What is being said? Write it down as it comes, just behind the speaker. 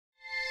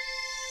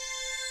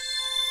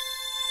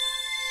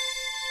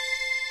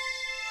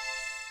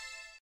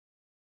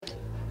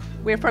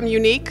We're from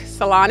Unique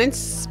Salon and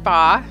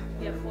Spa.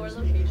 We have 4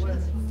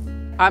 locations.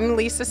 I'm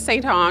Lisa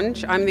St.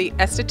 Ange. I'm the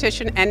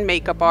esthetician and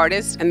makeup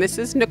artist, and this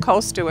is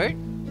Nicole Stewart.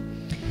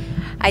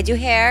 I do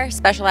hair,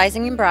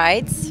 specializing in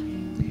brides.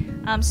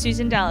 I'm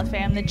Susan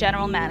Delafay. I'm the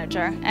general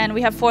manager, and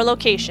we have 4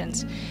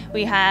 locations.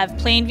 We have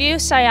Plainview,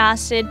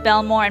 Syosset,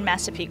 Belmore, and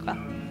Massapequa.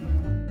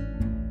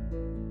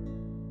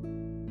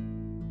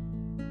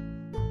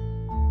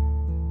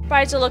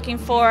 Brides are looking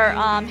for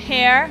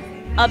hair,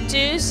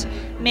 updos,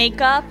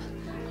 makeup,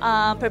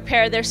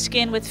 prepare their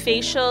skin with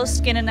facials,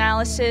 skin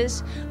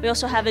analysis. We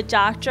also have a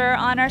doctor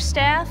on our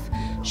staff.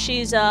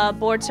 She's a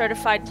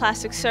board-certified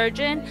plastic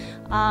surgeon.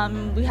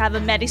 We have a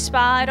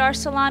Medi-Spa at our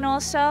salon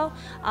also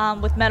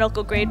with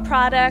medical-grade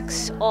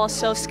products,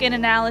 also skin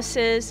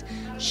analysis.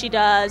 She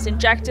does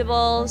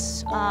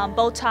injectables,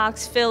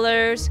 Botox,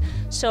 fillers,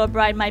 so a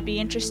bride might be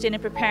interested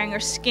in preparing her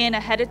skin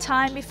ahead of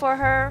time before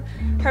her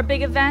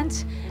big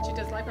event. And she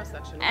does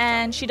liposuction.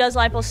 And she does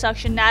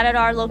liposuction not at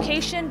our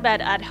location,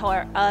 but at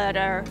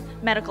our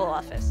medical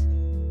office.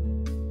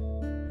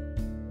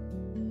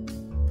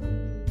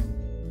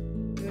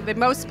 The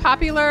most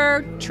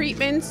popular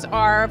treatments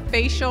are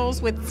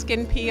facials with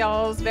skin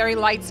peels, very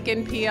light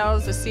skin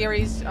peels, a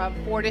series of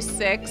 4 to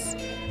 6.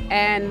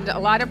 And a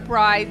lot of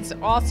brides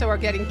also are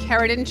getting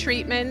keratin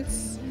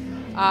treatments.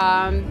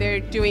 They're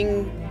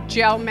doing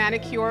gel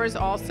manicures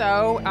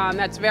also.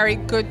 That's very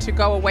good to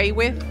go away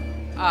with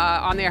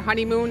on their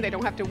honeymoon. They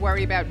don't have to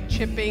worry about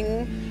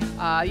chipping.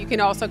 You can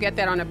also get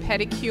that on a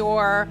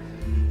pedicure.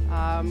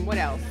 What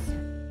else?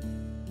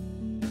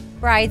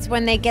 Brides,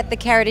 when they get the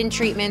keratin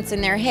treatments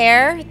in their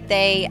hair,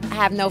 they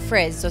have no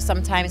frizz. So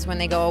sometimes when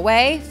they go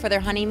away for their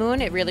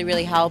honeymoon, it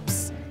really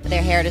helps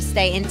their hair to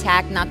stay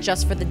intact, not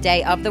just for the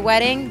day of the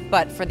wedding,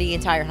 but for the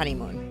entire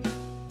honeymoon.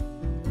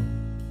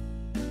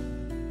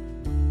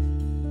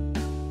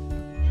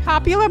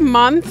 Popular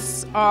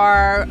months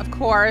are, of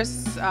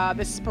course,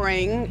 the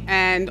spring,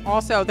 and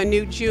also the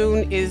new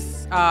June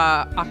is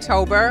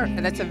October,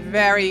 and that's a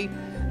very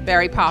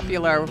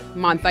popular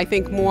month. I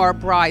think more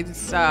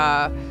brides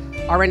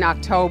are in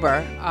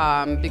October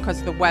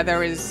because the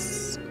weather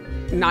is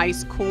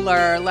nice,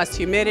 cooler, less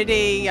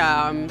humidity,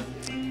 and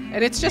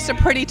it's just a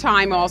pretty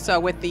time also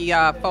with the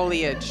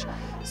foliage.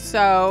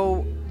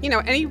 So, you know,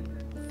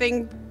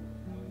 anything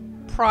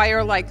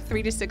prior like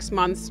 3 to 6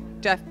 months,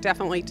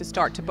 definitely to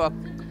start to book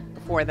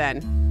before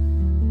then.